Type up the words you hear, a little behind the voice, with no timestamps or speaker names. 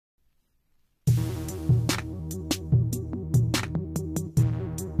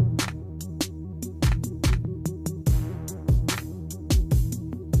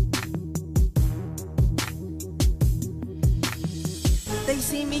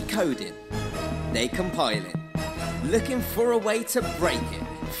me coding, they compiling, looking for a way to break it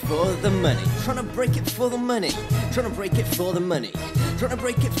for the money. Trying to break it for the money, trying to break it for the money, trying to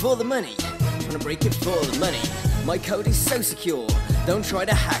break it for the money, trying to break it for the money. My code is so secure, don't try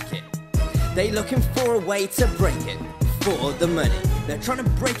to hack it. They looking for a way to break it for the money. They're trying to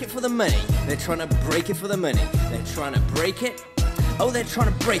break it for the money, they're trying to break it for the money, they're trying to break it. Oh, they're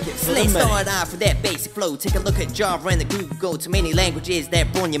trying to break it for the money. Let's start off with that basic flow. Take a look at Java and the Google. Too many languages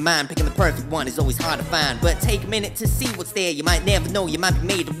that burn your mind. Picking the perfect one is always hard to find, but take a minute to see what's there. You might never know, you might be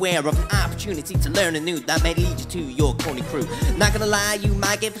made aware of an opportunity to learn anew that may lead you to your corny crew. Not gonna lie, you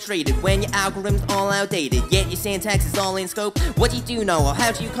might get frustrated when your algorithm's all outdated, yet your syntax is all in scope. What do you know, or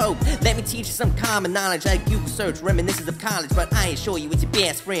how do you cope? Let me teach you some common knowledge like Google search, reminiscences of college, but I assure you it's your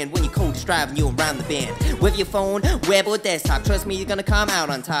best friend when your code is driving you around the bend. With your phone, web or desktop, trust me, you're gonna come out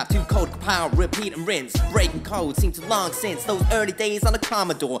on top. To code, compile, repeat and rinse. Breaking code seems too long since those early days on the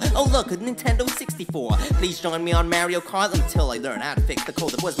Commodore. Oh look, a Nintendo 64. Please join me on Mario Kart until I learn how to fix the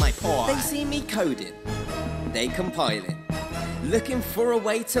code that was my paw. They see me coding, they compiling, looking for a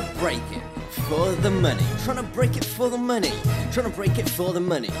way to break it for the money. Trying to break it for the money, trying to break it for the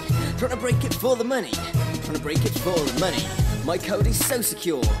money, trying to break it for the money, trying to break it for the money. My code is so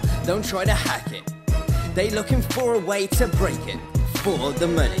secure, don't try to hack it. They looking for a way to break it for the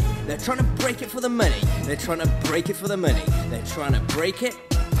money. They're trying to break it for the money, they're trying to break it for the money, they're trying to break it.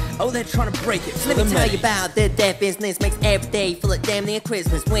 Oh, they're trying to break it for the money. Let me tell you about that business makes every day feel like damn near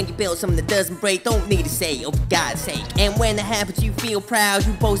Christmas. When you build something that doesn't break, don't need to say, oh for God's sake. And when it happens, you feel proud,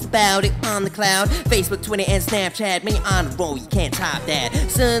 you post about it on the cloud. Facebook, Twitter, and Snapchat, when you're on the roll, you can't top that.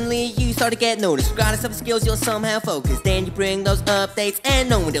 Suddenly, you start to get noticed. Regardless of the skills, you'll somehow focus. Then you bring those updates, and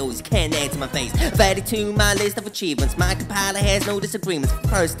knowing those, you can't add to my face. I've added to my list of achievements. My compiler has no disagreements. For the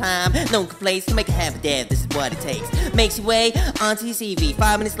first time, no complaints. To make a happy dev, this is what it takes. Makes your way onto your CV.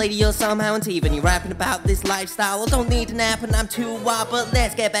 5 minutes later, you're somehow on TV and you're rapping about this lifestyle. I don't need to nap and I'm too wild, but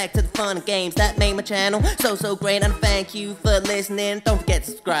let's get back to the fun and games that made my channel so great. And thank you for listening. Don't forget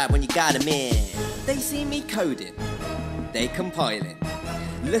to subscribe when you got them in. They see me coding, they compiling,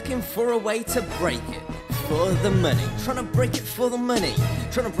 looking for a way to break it for the money. Trying to break it for the money,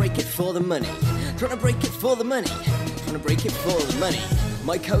 trying to break it for the money, trying to break it for the money, trying to break it for the money.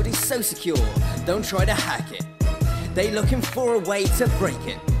 My code is so secure, don't try to hack it. They looking for a way to break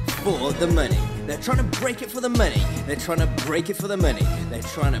it for the money. They're trying to break it for the money, they're trying to break it for the money, they're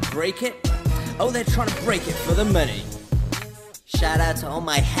trying to break it. Oh, they're trying to break it for the money. Shout out to all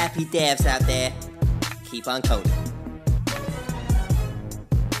my happy devs out there. Keep on coding.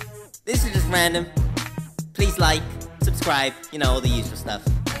 This is just random. Please like, subscribe, you know, all the usual stuff.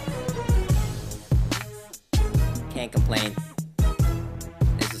 Can't complain.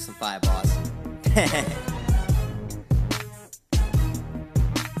 This is some fireballs.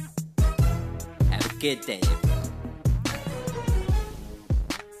 Have a good day.